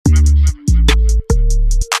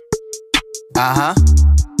Uh-huh.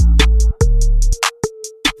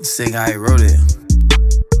 Sing how he wrote it.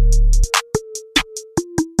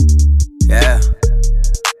 Yeah.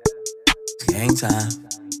 It's gang time.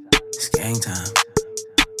 It's gang time.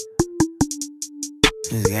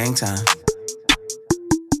 It's gang time.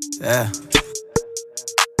 Yeah.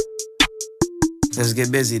 Let's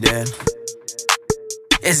get busy, then.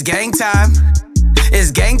 It's gang time.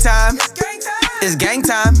 It's gang time. It's gang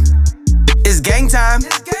time. It's gang time.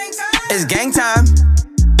 It's gang time.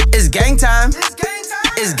 It's gang time.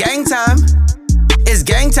 It's gang time. It's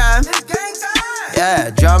gang time. Yeah,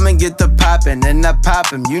 drum and get the poppin', and I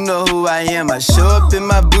pop 'em. You know who I am. I show up in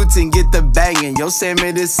my boots and get the bangin'. Yo,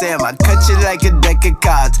 Sammy the Sam. I cut you like a deck of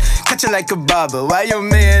cards, cut you like a barber. Why your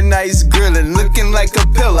man nice grillin', looking like a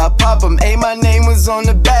pill? I pop 'em. Hey, my name was on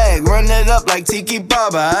the bag. Run it up like Tiki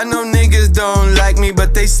Barber. I know niggas don't like me,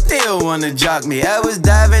 but they still wanna jock me. I was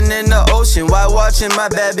diving in the ocean while watching my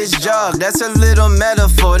bad bitch jog. That's a little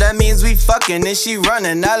metaphor. That means we fucking and she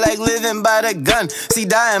running. I like living by the gun. See,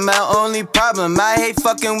 dying my only problem. I hate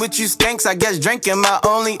fucking with you skanks. I guess drinking my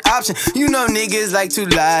only option. You know niggas like to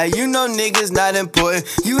lie. You know niggas not important.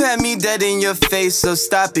 You had me dead in your face, so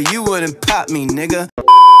stop it. You wouldn't pop me, nigga.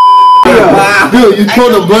 Dude, you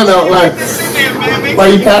pulled the blunt out like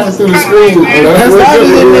you passing through the screen. That's not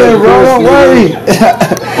in there, bro. Don't worry.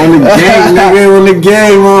 On the game, nigga. On the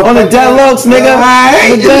game, man. On the dead looks, nigga. On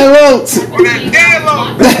the dead looks. On that dead low.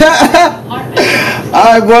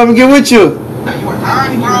 Alright, bro. I'm gonna get with you.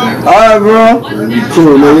 Alright, bro. You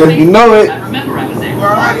cool, nigga. You know it.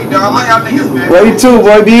 Alrighty, dog. I love y'all niggas, man. Well, you too,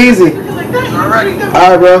 boy. Be easy. Alrighty.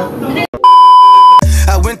 Alright, bro.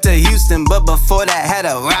 I went to Houston, but before that had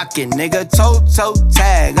a rocket, nigga. Toe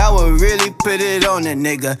tag, I would really put it on a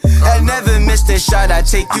nigga. I never missed a shot, I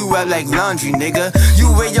take you out like laundry, nigga.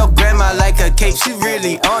 You wear your grandma like a cape, she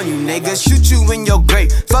really on you, nigga. Shoot you in your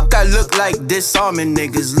grave, fuck I look like disarming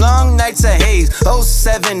niggas. Long nights of haze,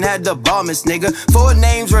 07 had the bombers, nigga. 4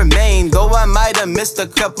 names remain, though I might have missed a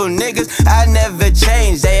couple niggas. I never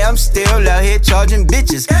changed, hey, I'm still out here charging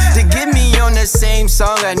bitches. To get me on the same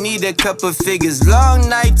song, I need a couple figures. Long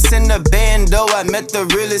nights in the band, though I met the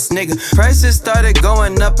realest nigga. Prices started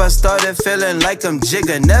going up, I started feeling like I'm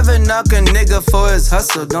Jigga. Never knock a nigga for his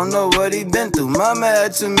hustle, don't know what he been through. Mama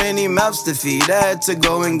had too many mouths to feed, I had to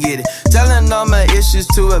go and get it. Telling all my issues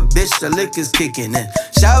to a bitch, the liquor's kicking in.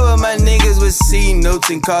 Shower my niggas with C notes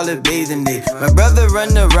and call it bathing it. My brother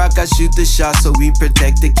run the rock, I shoot the shot, so we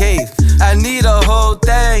protect the cave. I need a whole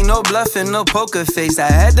thing, no bluffing, no poker face.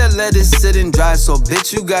 I had to let it sit and dry, so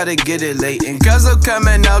bitch you gotta get it late. And cuz I'm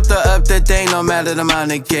coming out to up the thing, no matter the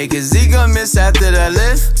amount of cake. Is he gonna miss after the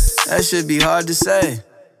lift? That should be hard to say.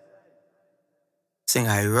 Sing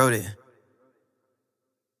how he wrote it.